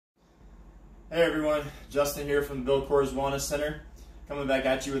Hey everyone, Justin here from the Bill Coors Wellness Center, coming back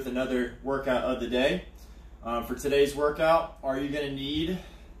at you with another workout of the day. For today's workout, all you're going to need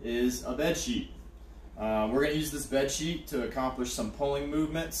is a bed sheet. We're going to use this bed sheet to accomplish some pulling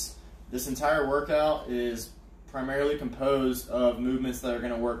movements. This entire workout is primarily composed of movements that are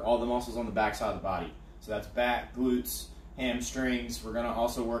going to work all the muscles on the back side of the body. So that's back, glutes, hamstrings. We're going to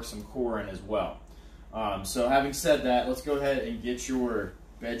also work some core in as well. So having said that, let's go ahead and get your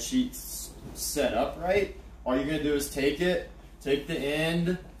bed sheets set up right. All you're going to do is take the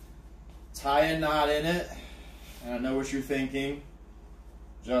end, tie a knot in it, and I know what you're thinking,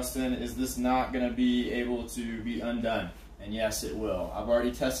 Justin, is this not going to be able to be undone? And yes, it will. I've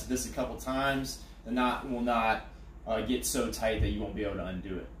already tested this a couple times. The knot will not get so tight that you won't be able to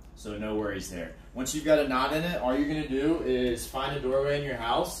undo it. So no worries there. Once you've got a knot in it, all you're going to do is find a doorway in your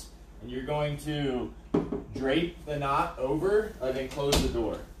house, and you're going to drape the knot over and then close the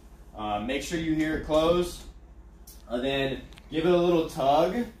door. Make sure you hear it close, and then give it a little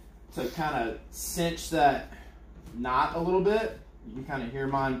tug to kind of cinch that knot a little bit. You can kind of hear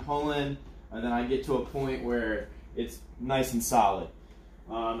mine pulling, and then I get to a point where it's nice and solid.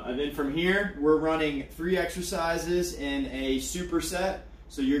 And then from here, we're running 3 exercises in a superset.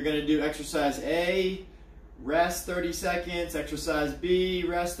 So you're going to do exercise A, rest 30 seconds, exercise B,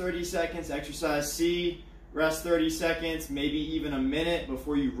 rest 30 seconds, exercise C, rest 30 seconds, maybe even a minute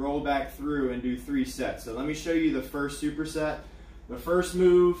before you roll back through and do 3 sets. So let me show you the first superset. The first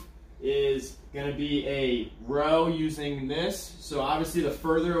move is going to be a row using this. So obviously the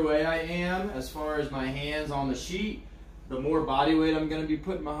further away I am as far as my hands on the sheet, the more body weight I'm going to be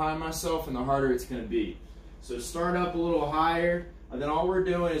putting behind myself and the harder it's going to be. So start up a little higher, and then all we're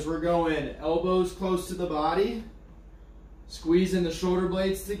doing is we're going elbows close to the body, squeezing the shoulder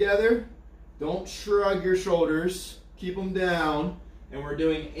blades together. Don't shrug your shoulders, keep them down, and we're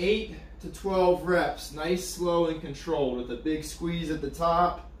doing 8 to 12 reps, nice, slow, and controlled, with a big squeeze at the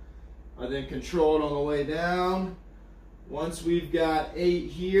top, and then controlled on the way down. Once we've got 8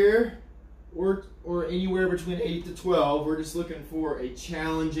 here, or anywhere between 8 to 12, we're just looking for a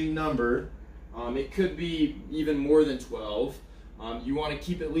challenging number. It could be even more than 12. You want to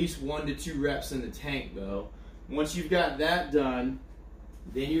keep at least 1 to 2 reps in the tank though. Once you've got that done,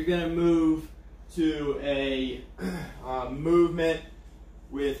 then you're going to move to a movement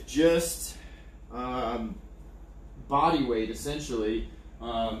with just body weight, essentially.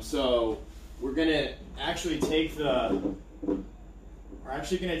 So we're going to actually take the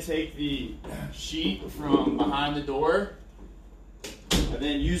sheet from behind the door, and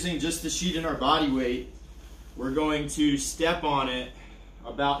then using just the sheet and our body weight, we're going to step on it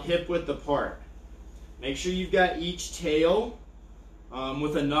about hip width apart. Make sure you've got each tail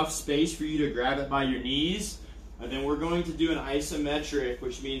with enough space for you to grab it by your knees. And then we're going to do an isometric,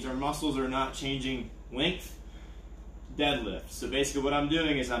 which means our muscles are not changing length, deadlift. So basically what I'm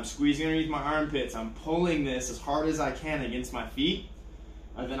doing is I'm squeezing underneath my armpits, I'm pulling this as hard as I can against my feet,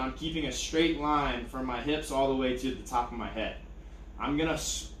 and then I'm keeping a straight line from my hips all the way to the top of my head. I'm going to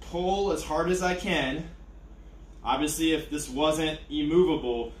pull as hard as I can. Obviously, if this wasn't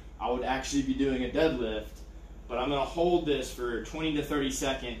immovable, I would actually be doing a deadlift, but I'm going to hold this for 20 to 30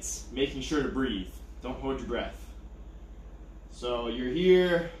 seconds, making sure to breathe. Don't hold your breath. So you're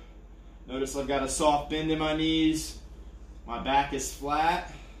here. Notice I've got a soft bend in my knees. My back is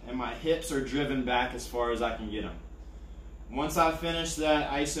flat, and my hips are driven back as far as I can get them. Once I finish that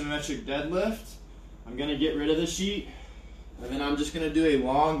isometric deadlift, I'm going to get rid of the sheet, and then I'm just going to do a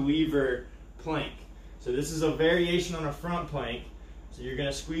long lever plank. So this is a variation on a front plank. So you're going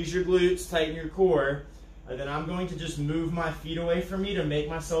to squeeze your glutes, tighten your core, and then I'm going to just move my feet away from me to make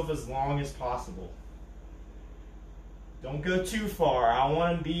myself as long as possible. Don't go too far. I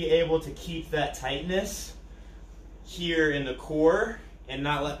want to be able to keep that tightness here in the core and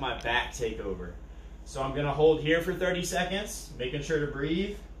not let my back take over. So I'm going to hold here for 30 seconds, making sure to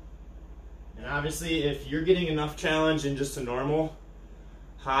breathe. And obviously, if you're getting enough challenge in just a normal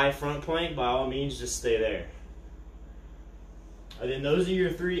high front plank, by all means, just stay there. And then those are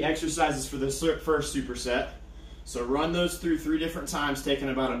your 3 exercises for the first superset. So run those through 3 different times, taking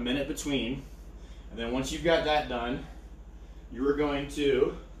about a minute between. And then once you've got that done, you are going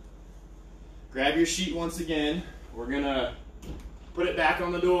to grab your sheet once again. We're going to put it back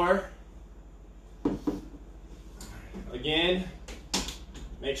on the door. Again,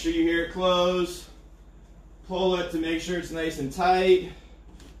 make sure you hear it close. Pull it to make sure it's nice and tight.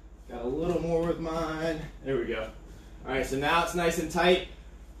 Got a little more with mine. There we go. All right, so now it's nice and tight.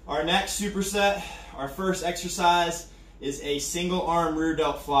 Our next superset, our first exercise, is a single arm rear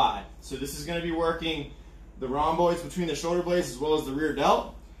delt fly. So this is going to be working the rhomboids between the shoulder blades as well as the rear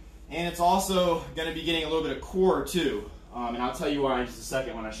delt. And it's also going to be getting a little bit of core too. And I'll tell you why in just a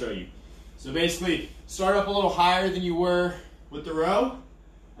second when I show you. So basically, start up a little higher than you were with the row.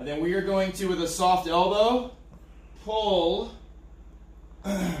 And then we are going to, with a soft elbow, pull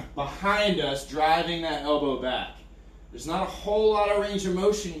behind us, driving that elbow back. There's not a whole lot of range of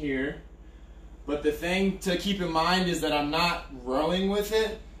motion here, but the thing to keep in mind is that I'm not rowing with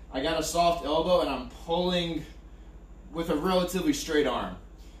it. I got a soft elbow and I'm pulling with a relatively straight arm.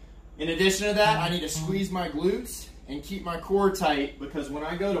 In addition to that, I need to squeeze my glutes and keep my core tight, because when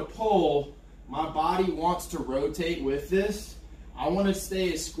I go to pull, my body wants to rotate with this. I want to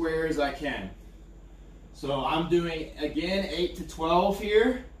stay as square as I can. So I'm doing, again, 8 to 12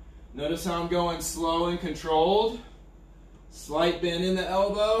 here. Notice how I'm going slow and controlled. Slight bend in the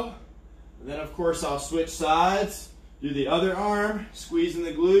elbow. And then, of course, I'll switch sides. Do the other arm, squeezing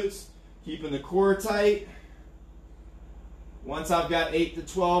the glutes, keeping the core tight. Once I've got 8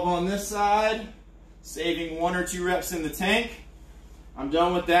 to 12 on this side, saving 1 or 2 reps in the tank. I'm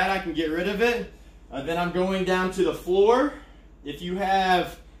done with that. I can get rid of it. Then I'm going down to the floor. If you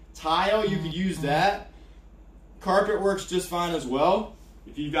have tile, you could use that. Carpet works just fine as well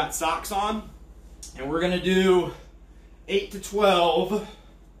if you've got socks on. And we're going to do 8 to 12.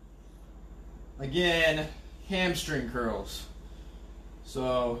 Again, hamstring curls.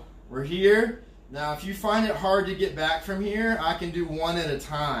 So we're here. Now if you find it hard to get back from here, I can do one at a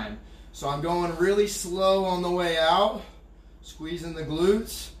time. So I'm going really slow on the way out, squeezing the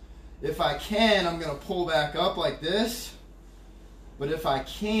glutes. If I can, I'm going to pull back up like this. But if I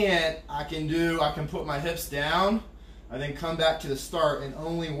can't, I can put my hips down and then come back to the start and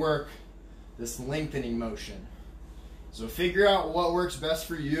only work this lengthening motion. So figure out what works best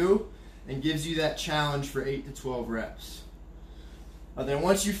for you and gives you that challenge for 8 to 12 reps. And then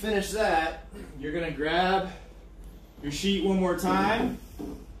once you finish that, you're going to grab your sheet one more time,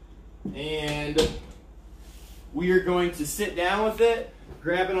 and we are going to sit down with it,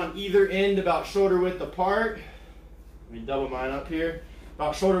 grab it on either end about shoulder width apart. Let me double mine up here.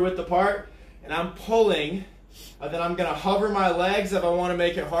 About shoulder width apart. And I'm pulling. And then I'm going to hover my legs if I want to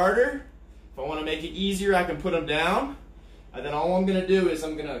make it harder. If I want to make it easier, I can put them down. And then all I'm going to do is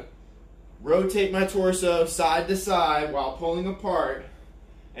I'm going to rotate my torso side to side while pulling apart.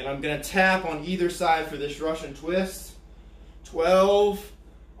 And I'm going to tap on either side for this Russian twist. 12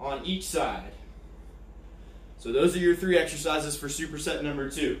 on each side. So those are your 3 exercises for superset number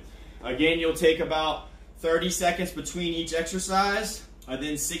 2. Again, you'll take about 30 seconds between each exercise, and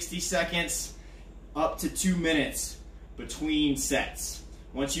then 60 seconds up to 2 minutes between sets.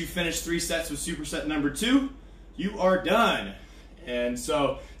 Once you finish 3 sets with superset number 2, you are done. And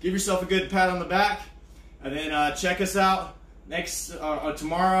so give yourself a good pat on the back, and then check us out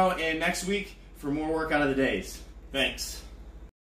tomorrow and next week for more workout of the days. Thanks.